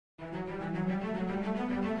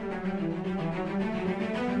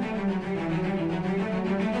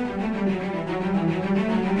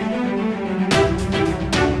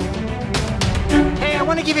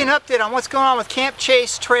you an update on what's going on with Camp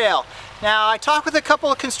Chase Trail. Now, I talked with a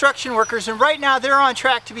couple of construction workers, and right now they're on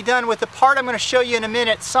track to be done with the part I'm going to show you in a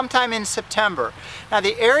minute sometime in September. Now,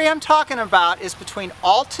 the area I'm talking about is between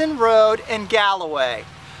Alton Road and Galloway.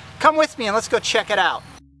 Come with me and let's go check it out.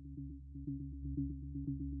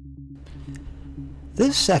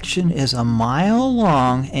 This section is a mile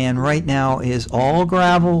long and right now is all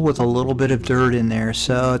gravel with a little bit of dirt in there,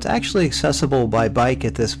 so it's actually accessible by bike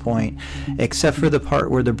at this point, except for the part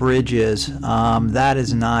where the bridge is. That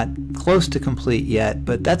is not close to complete yet,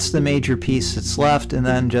 but that's the major piece that's left, and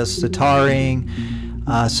then just the tarring.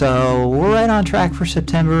 So we're right on track for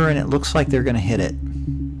September, and it looks like they're going to hit it.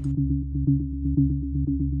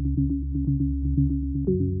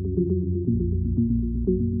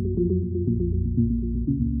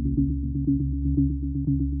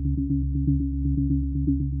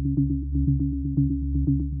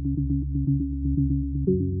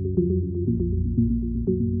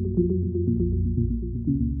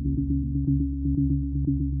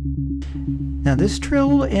 Now this trail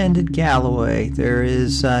will end at Galloway. There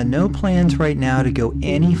is no plans right now to go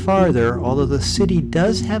any farther, although the city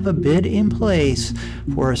does have a bid in place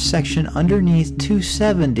for a section underneath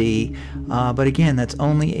 270, but again, that's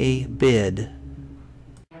only a bid.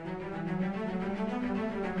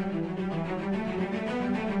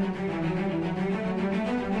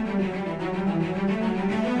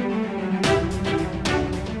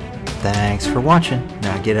 Thanks for watching.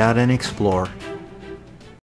 Now get out and explore.